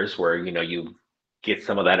pubescent years, where you get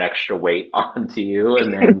some of that extra weight onto you,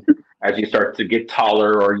 and then as you start to get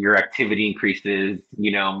taller or your activity increases,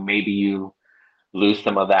 maybe you lose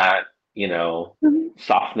some of that, Mhm.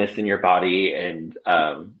 softness in your body. And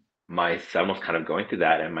my son was kind of going through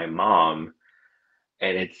that, and my mom,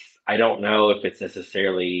 and I don't know if it's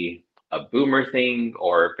necessarily a boomer thing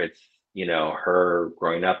or if it's, her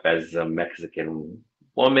growing up as a Mexican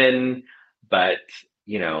woman, but,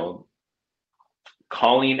 you know,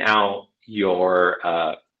 calling out your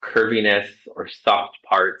curviness or soft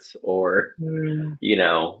parts, or, Mm. you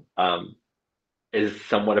know, um, is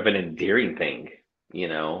somewhat of an endearing thing.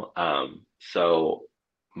 So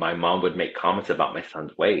my mom would make comments about my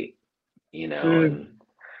son's weight, Mm.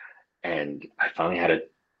 and I finally had to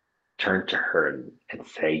turn to her and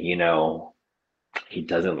say, he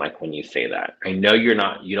doesn't like when you say that. I know you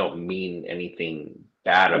don't mean anything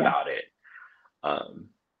bad Yeah. about it, um,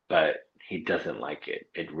 but he doesn't like it.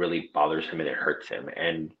 It really bothers him and it hurts him.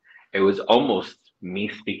 And it was almost me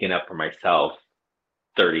speaking up for myself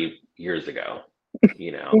 30 years ago.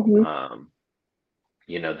 You know, Hmm. um,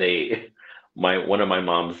 they my one of my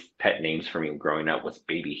mom's pet names for me growing up was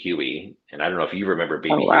Baby Huey, and I don't know if you remember Oh,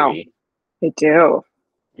 Baby wow. Huey. I do.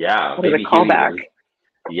 Yeah, That is a Baby Huey callback. was,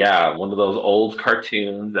 yeah, one of those old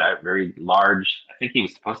cartoons, that very large. I think he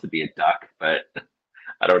was supposed to be a duck, but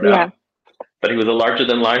I don't know. Yeah. But he was a larger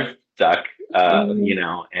than life duck, Hmm.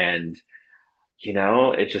 and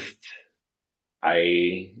it just,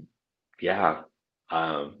 I, yeah,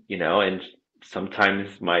 and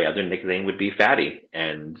sometimes my other nickname would be Fatty,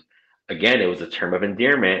 and again, it was a term of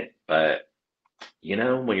endearment, but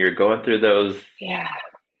when you're going through those Yeah.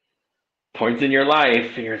 points in your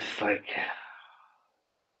life, and you're just like,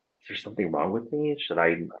 is there something wrong with me? Should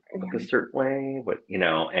I look a Yeah. certain way?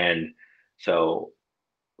 And so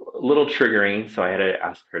a little triggering. So I had to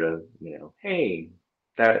ask her to, hey,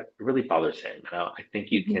 that really bothers him. I think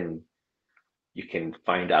Hmm. you can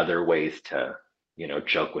find other ways to,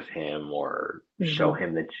 joke with him or show Hmm.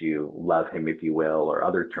 him that you love him, if you will, or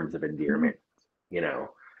other terms of Hmm. endearment, you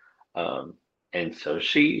know. Um, and so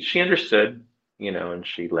she understood, and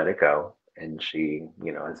she let it go. And she,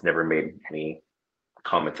 has never made any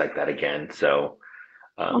comments like that again. So,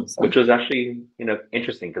 Awesome. which was actually,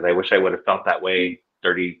 interesting, because I wish I would have felt that way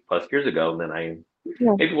 30 plus years ago. Then I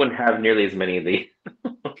Yeah. maybe wouldn't have nearly as many of the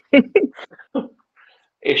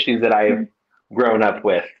issues that I've grown up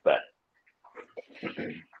with. But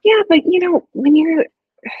Yeah, but when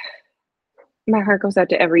my heart goes out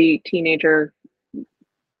to every teenager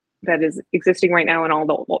that is existing right now, and all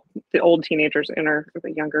the old teenagers in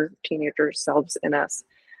the younger teenager selves in us,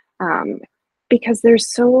 um, because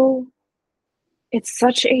it's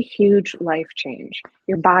such a huge life change.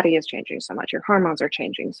 Your body is changing so much. Your hormones are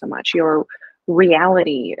changing so much. Your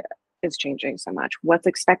reality is changing so much. What's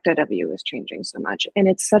expected of you is changing so much. And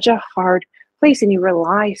it's such a hard place. And you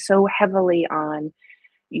rely so heavily on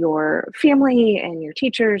your family and your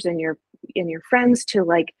teachers and your friends to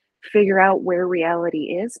like figure out where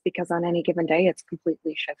reality is, because on any given day it's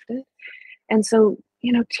completely shifted. And so,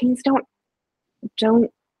 teens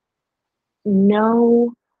don't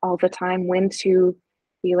know all the time when to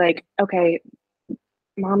be like, okay,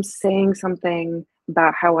 mom's saying something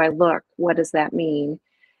about how I look. What does that mean?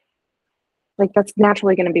 Like, that's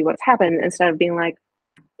naturally going to be what's happened, instead of being like,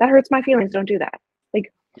 that hurts my feelings. Don't do that.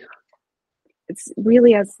 Like, it's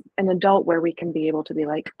really as an adult where we can be able to be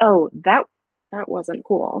like, oh, that wasn't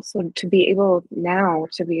cool. So to be able now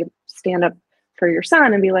to be stand up for your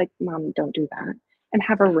son and be like, mom, don't do that, and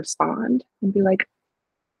have her respond and be like,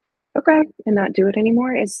 okay, and not do it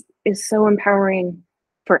anymore is so empowering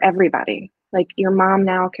for everybody. Like, your mom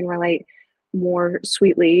now can relate more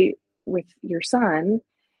sweetly with your son.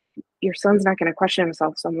 Your son's not going to question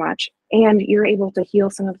himself so much, and you're able to heal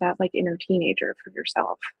some of that like inner teenager for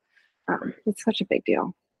yourself. right, It's such a big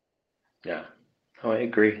deal. yeah, oh, I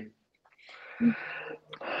agree.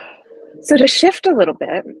 So to shift a little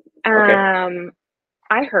bit, Okay.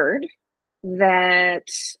 I heard that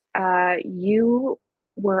you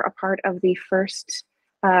were a part of the first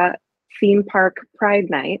uh, theme park Pride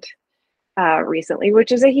Night recently,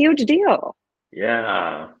 which is a huge deal.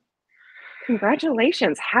 Yeah.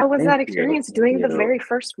 Congratulations. How was Thank that you. experience Thank doing the you. very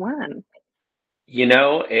first one?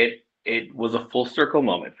 It was a full circle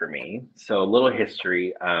moment for me. So a little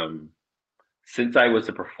history. Since I was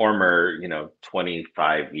a performer,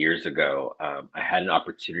 25 years ago, I had an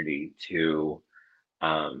opportunity to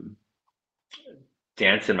um,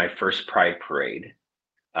 dance in my first Pride parade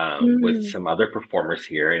with Mm. some other performers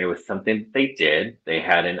here, and it was something that they did. They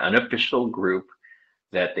had an unofficial group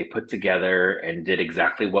that they put together and did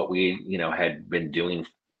exactly what we, had been doing,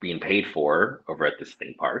 being paid for over at this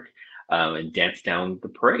theme park, and danced down the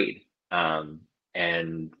parade.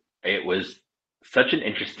 And it was such an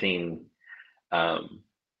interesting um,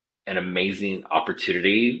 and amazing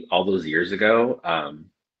opportunity all those years ago.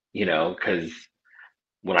 Because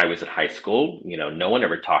when I was in high school, no one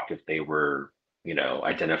ever talked if they were,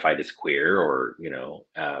 identified as queer or,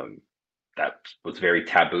 that was very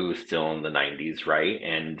taboo still in the 90s, right?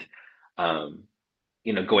 And, um,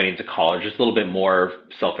 going into college, there's a little bit more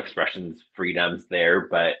self-expression freedoms there,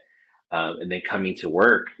 but, and then coming to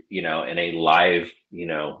work, in a live,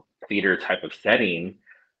 theater type of setting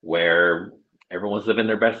where everyone's living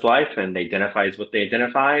their best life and they identify as what they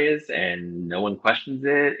identify as, and no one questions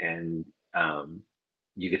it. And,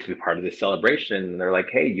 you get to be part of this celebration. And they're like,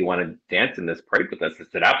 hey, you want to dance in this parade with us? I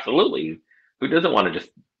said, absolutely. Who doesn't want to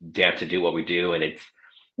just dance to do what we do? And it's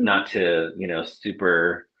Mhm. not to,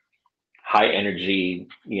 super high energy,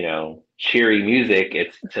 cheery music.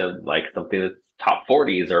 It's to like something that's top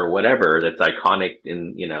 40s or whatever that's iconic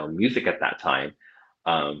in, music at that time.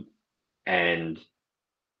 Um, and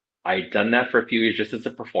I'd done that for a few years just as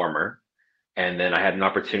a performer. And then I had an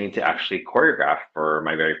opportunity to actually choreograph for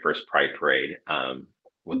my very first Pride Parade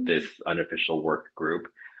with this unofficial work group,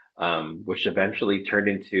 which eventually turned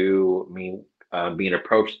into me being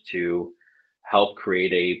approached to help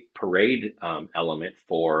create a parade element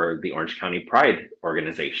for the Orange County Pride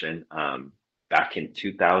organization back in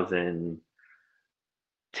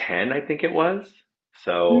 2010, I think it was.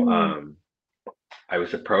 So Mm. I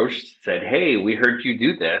was approached, said, hey, we heard you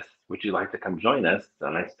do this. Would you like to come join us?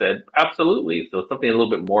 And I said, absolutely. So something a little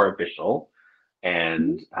bit more official, Mhm.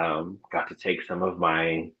 and got to take some of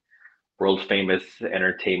my world famous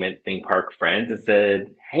entertainment theme park friends and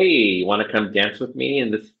said, hey, you want to come dance with me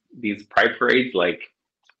in these pride parades? Like,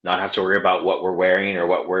 not have to worry about what we're wearing or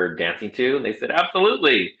what we're dancing to. And they said,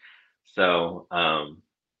 absolutely. So,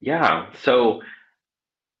 yeah. So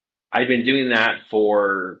I've been doing that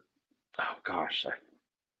for, oh gosh,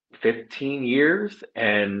 15 years,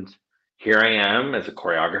 and here I am as a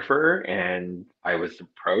choreographer. And I was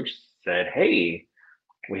approached, said, hey,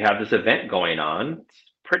 we have this event going on. It's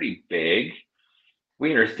pretty big.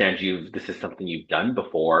 We understand this is something you've done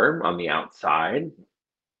before on the outside.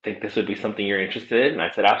 Think this would be something you're interested in? And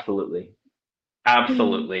I said, absolutely. Mm.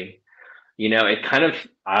 Absolutely. It kind of,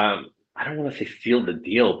 I don't want to say sealed the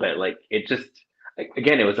deal, but like it just,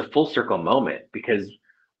 again, it was a full circle moment because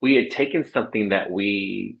we had taken something that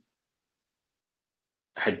we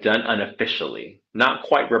had done unofficially, not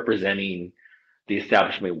quite representing the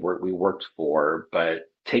establishment we worked for, but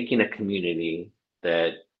taking a community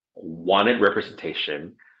that wanted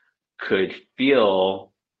representation, could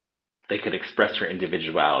feel they could express their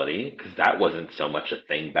individuality, because that wasn't so much a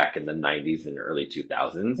thing back in the 90s and early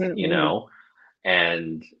 2000s, Mm-mm.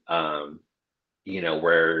 and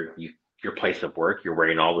where your place of work, you're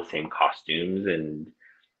wearing all the same costumes, and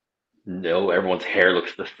no, everyone's hair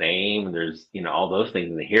looks the same. There's, all those things.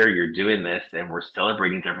 And here you're doing this and we're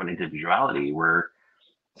celebrating different individuality. We're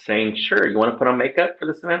saying, sure, you want to put on makeup for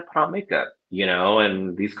this event, put on makeup,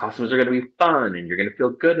 and these costumes are going to be fun and you're going to feel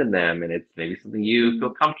good in them. And it's maybe something you feel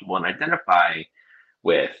Mm. comfortable and identify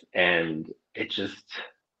with. And it just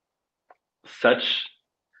such,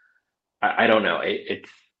 I don't know. It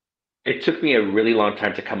took me a really long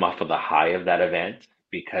time to come off of the high of that event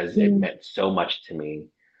because it Mm. meant so much to me,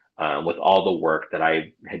 with all the work that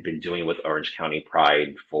I had been doing with Orange County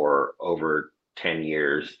Pride for over 10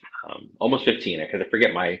 years, almost 15, because I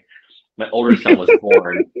forget my older son was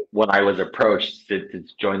born when I was approached to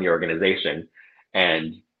join the organization.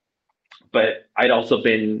 And but I'd also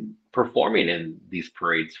been performing in these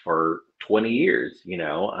parades for 20 years,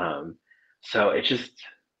 so it's just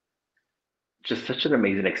such an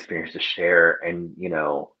amazing experience to share. And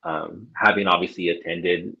having obviously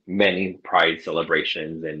attended many pride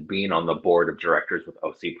celebrations and being on the board of directors with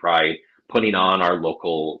OC Pride, putting on our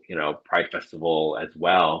local pride festival as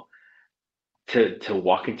well, to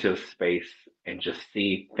walk into a space and just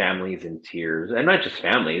see families in tears, and not just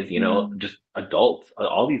families, Mm. just adults,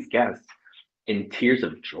 all these guests in tears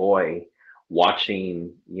of joy,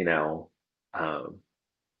 watching um,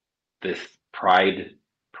 this pride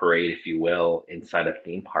parade, if you will, inside a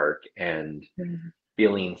theme park, and Mm.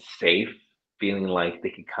 feeling safe, feeling like they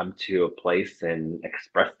could come to a place and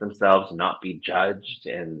express themselves, not be judged.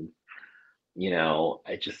 And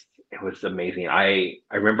it was amazing. I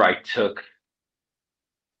remember I took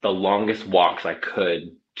the longest walks I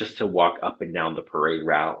could just to walk up and down the parade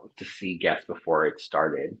route to see guests before it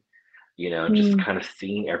started. Just kind of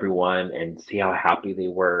seeing everyone and see how happy they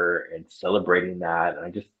were and celebrating that. And I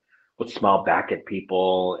just would smile back at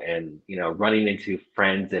people and, running into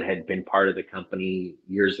friends that had been part of the company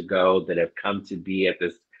years ago that have come to be at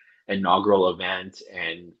this inaugural event.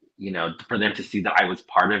 And, for them to see that I was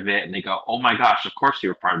part of it and they go, oh my gosh, of course you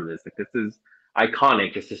were part of this. Like, this is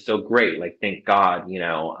iconic. This is so great. Like, thank God,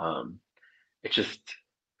 it's just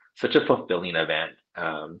such a fulfilling event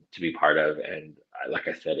to be part of. And like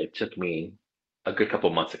I said, it took me a good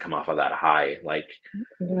couple months to come off of that high. Like,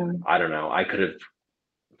 Yeah. I don't know, I could have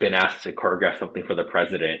been asked to choreograph something for the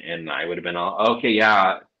president, and I would have been all okay,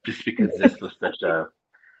 yeah, just because this was such a,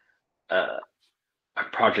 a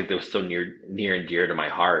project that was so near and dear to my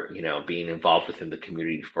heart. Being involved within the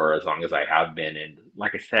community for as long as I have been, and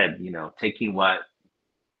like I said, taking what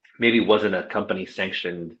maybe wasn't a company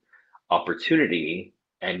sanctioned opportunity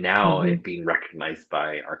and now Mhm. it being recognized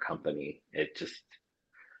by our company. It just,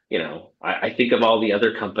 I think of all the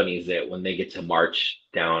other companies that when they get to march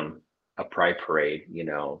down a pride parade,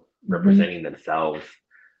 Mhm. representing themselves,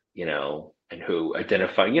 and who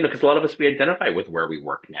identify, because a lot of us, we identify with where we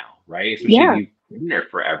work now, right? Especially if Yeah. you've been there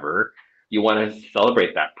forever, you want to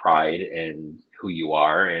celebrate that pride and who you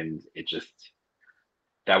are. And it just,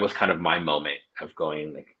 that was kind of my moment of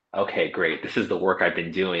going like, okay, great. This is the work I've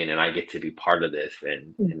been doing and I get to be part of this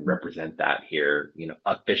and Mhm. represent that here,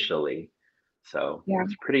 officially. So Yeah.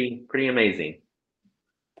 it's pretty amazing.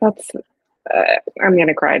 That's I'm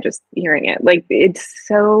gonna cry just hearing it. Like, it's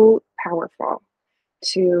so powerful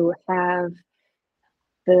to have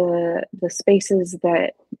the spaces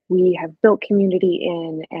that we have built community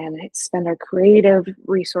in and spend our creative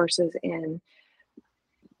resources in,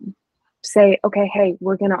 say, okay, hey,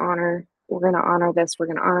 we're gonna honor this, we're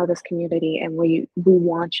gonna honor this community, and we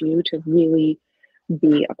want you to really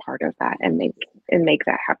be a part of that and make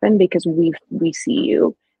that happen, because we see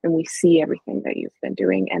you and we see everything that you've been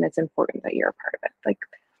doing, and it's important that you're a part of it. Like,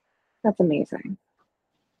 that's amazing.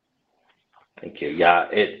 Thank you. Yeah,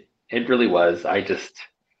 it really was. I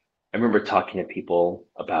remember talking to people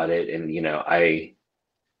about it and I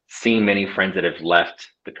seen many friends that have left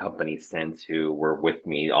the company since who were with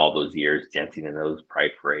me all those years dancing in those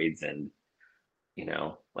pride parades and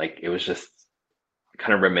like it was just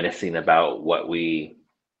kind of reminiscing about what we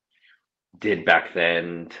did back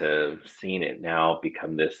then to seeing it now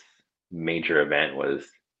become this major event was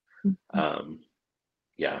Mhm. um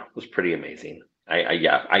yeah, was pretty amazing. I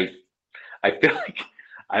feel like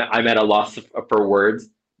I'm at a loss for words,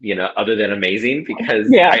 other than amazing because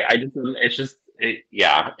Yeah. I just it's just it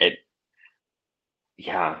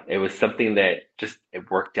was something that just it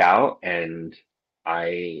worked out and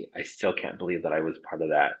I still can't believe that I was part of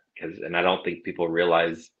that because and I don't think people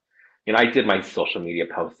realize I did my social media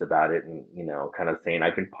post about it and, kind of saying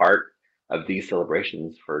I've been part of these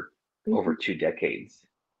celebrations for over Mhm. 2 decades.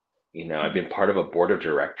 I've been part of a board of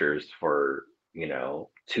directors for,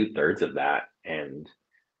 2/3 of that. And,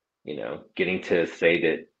 getting to say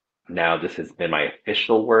that now this has been my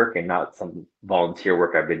official work and not some volunteer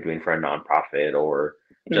work I've been doing for a nonprofit or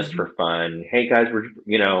just Mhm. for fun. Hey guys,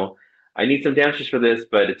 I need some dancers for this,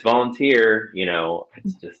 but it's volunteer,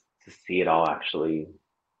 it's just to see it all actually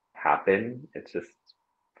happen. It's just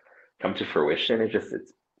come to fruition.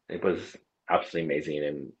 It was absolutely amazing,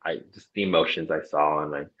 and I just the emotions I saw,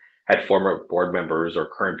 and I had former board members or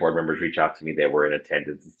current board members reach out to me that were in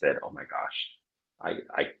attendance and said, "Oh my gosh, I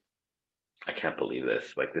I can't believe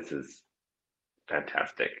this. Like this is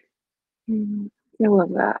fantastic." Mhm. I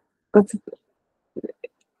love that. That's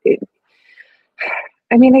it.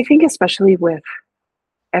 I mean, I think especially with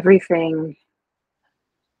everything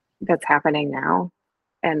that's happening now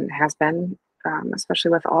and has been,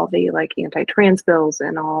 especially with all the like anti-trans bills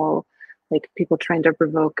and all like people trying to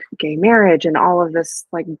revoke gay marriage and all of this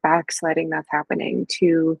like backsliding that's happening,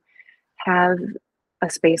 to have a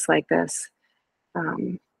space like this,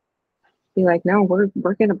 um, be like, no,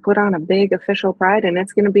 we're gonna put on a big official pride, and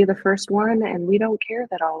it's gonna be the first one, and we don't care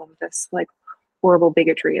that all of this like horrible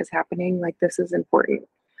bigotry is happening. Like, this is important,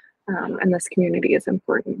 and this community is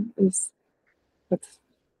important. Is It's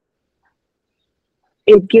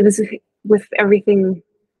it gives, with everything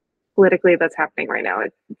politically that's happening right now.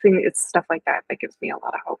 It's stuff like that that gives me a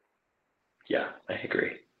lot of hope. Yeah, I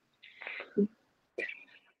agree.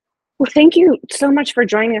 Well, thank you so much for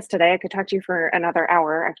joining us today. I could talk to you for another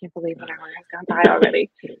hour. I can't believe an hour has gone by already.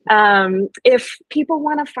 If people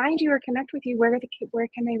want to find you or connect with you, where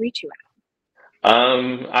can they reach you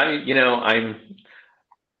I'm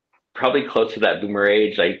probably close to that boomer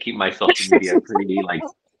age. I keep my social media at? pretty like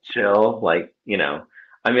chill, like,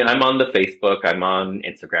 I mean, I'm on the Facebook, I'm on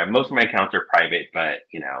Instagram. Most of my accounts are private, but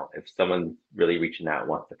if someone's really reaching out and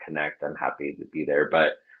wants to connect, I'm happy to be there.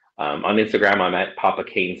 But on Instagram, I'm at Papa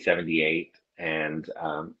Kane 78, and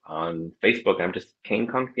on Facebook, I'm just Kane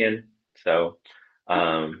Kongppien. So,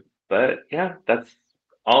 but yeah, that's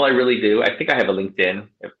all I really do. I think I have a LinkedIn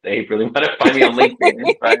if they really want to find me on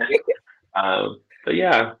LinkedIn. But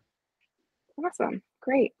yeah. Awesome.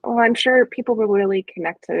 Great. Well, I'm sure people will really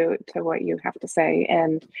connect to what you have to say,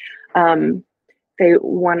 and they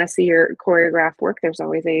want to see your choreographed work. There's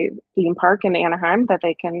always a theme park in Anaheim that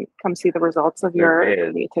they can come see the results of your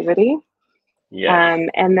creativity. Yes.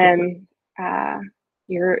 And then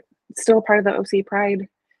you're still part of the OC Pride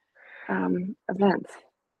events.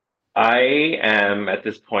 I am at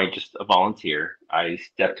this point just a volunteer. I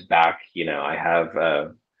stepped back. I have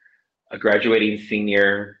a graduating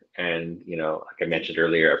senior and, like I mentioned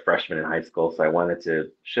earlier, a freshman in high school. So I wanted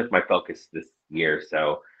to shift my focus this year.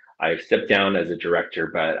 So I've stepped down as a director,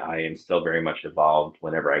 but I am still very much involved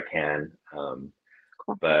whenever I can. Cool.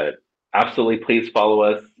 But absolutely, please follow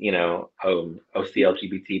us,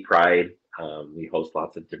 OCLGBT Pride. We host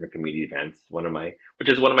lots of different community events, which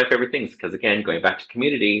is one of my favorite things, because again, going back to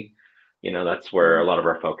community, that's where a lot of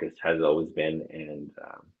our focus has always been. And,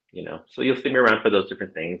 so you'll see me around for those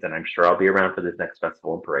different things, and I'm sure I'll be around for this next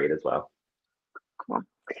festival and parade as well. Cool.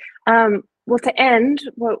 Well, to end,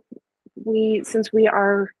 since we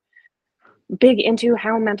are big into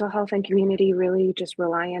how mental health and community really just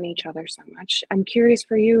rely on each other so much, I'm curious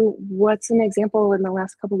for you, what's an example in the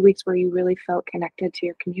last couple of weeks where you really felt connected to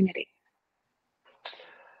your community?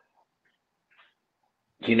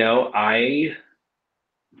 I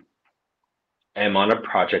am on a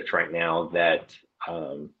project right now that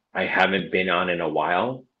I haven't been on in a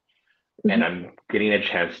while, and I'm getting a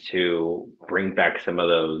chance to bring back some of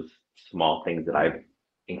those small things that I've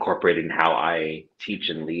incorporated in how I teach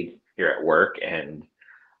and lead here at work, and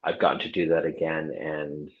I've gotten to do that again.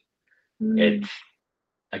 And it's,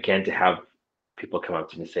 again, to have people come up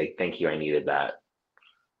to me and say, thank you, I needed that.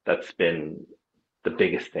 That's been the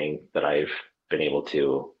biggest thing that I've been able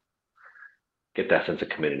to get that sense of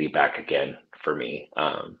community back again for me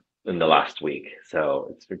in the last week. So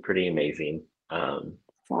it's been pretty amazing.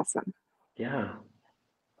 Awesome. Yeah.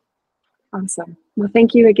 Awesome. Well,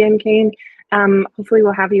 thank you again, Kane. Hopefully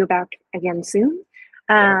we'll have you back again soon.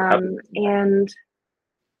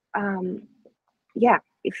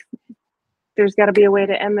 If there's got to be a way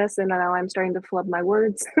to end this, and now I'm starting to flub my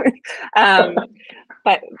words.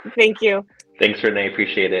 But thank you. Thanks, Renee.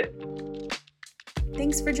 Appreciate it.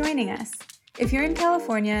 Thanks for joining us. If you're in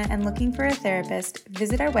California and looking for a therapist,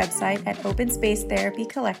 visit our website at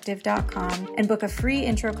openspacetherapycollective.com and book a free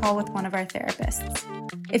intro call with one of our therapists.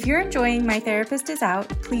 If you're enjoying My Therapist Is Out,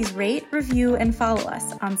 please rate, review, and follow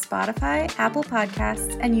us on Spotify, Apple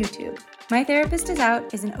Podcasts, and YouTube. My Therapist Is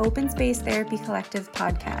Out is an Open Space Therapy Collective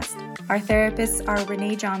podcast. Our therapists are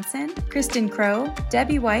Renee Johnson, Kristen Crow,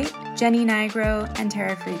 Debbie White, Jenny Nigro, and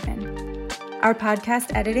Tara Friedman. Our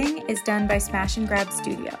podcast editing is done by Smash and Grab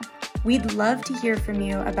Studio. We'd love to hear from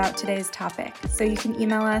you about today's topic, so you can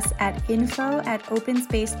email us at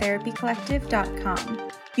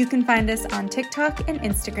info@openspacetherapycollective.com. You can find us on TikTok and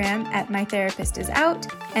Instagram at My Therapist Is Out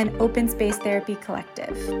and Open Space Therapy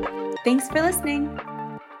Collective. Thanks for listening.